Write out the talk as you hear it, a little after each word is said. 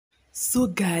So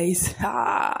guys,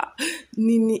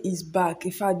 Nini is back.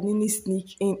 In fact, Nini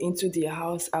sneaked in into the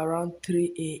house around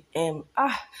 3 a.m.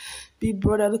 Big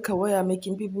brother, look at what you're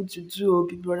making people to do.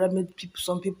 Big brother made people,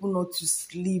 some people not to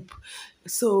sleep.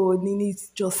 So Nini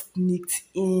just sneaked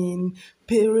in.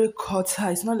 Pere caught her.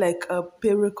 It's not like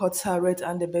Pere caught her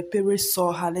red-handed, but Pere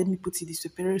saw her. Let me put it this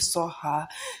way: Pere saw her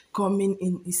coming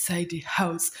in inside the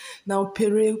house. Now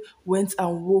Pere went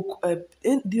and woke up.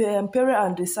 Pere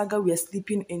and the Saga were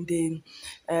sleeping in the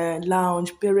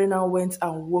lounge. Pere now went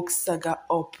and woke Saga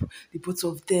up. The both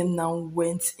of them now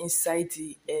went inside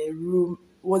the room.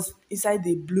 Was inside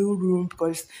the blue room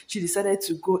because she decided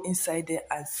to go inside there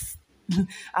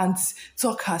and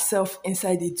tuck herself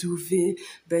inside the duvet.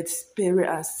 But Pere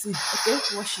and see, okay,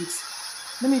 watch it.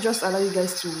 Let me just allow you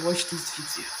guys to watch this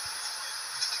video.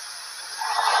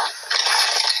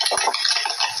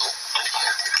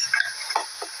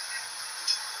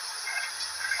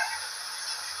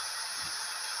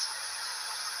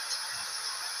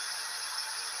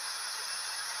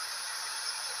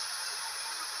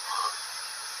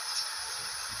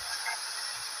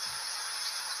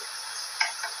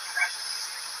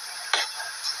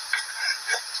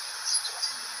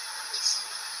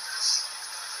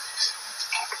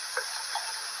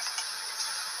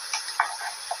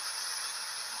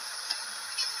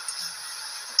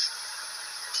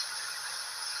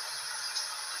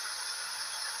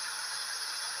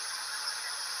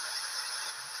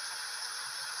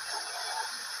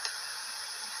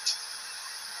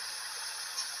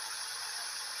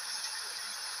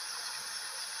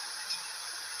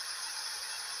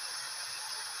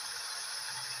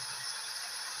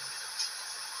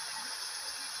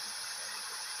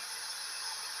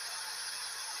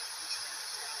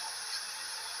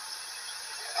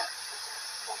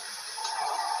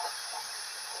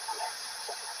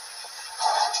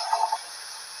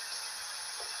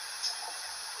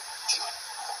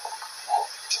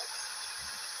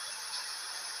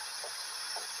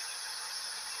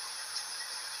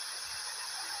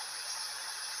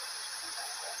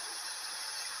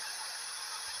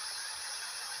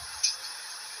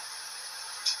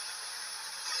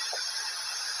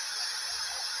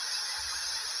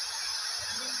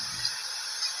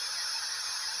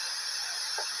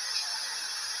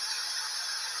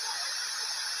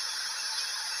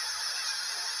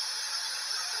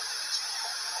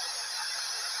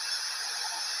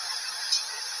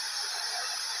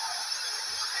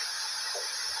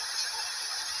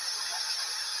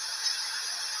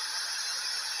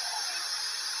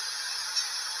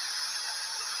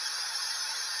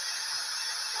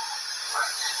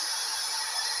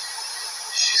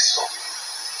 She saw me.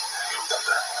 I looked at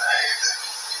her eyes.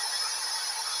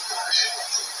 She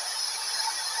wanted me.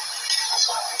 That's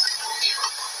why I wanted to wake you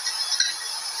up.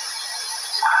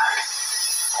 I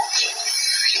fucking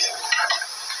feel it.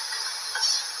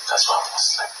 That's why I was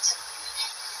slept.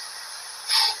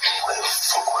 Where the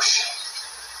fuck was she?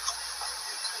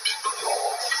 People know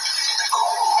the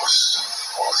chorus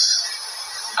was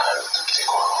and the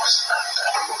chorus and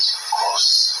I was cross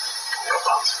your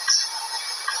apartment.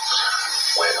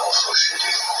 Where else was she?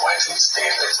 Why didn't stay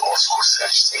let us go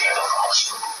search the head of the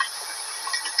house?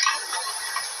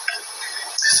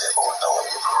 They said, oh no,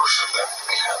 you should let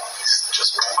me. It's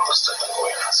just going across the and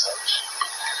going and search.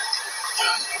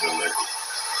 Yeah, you know,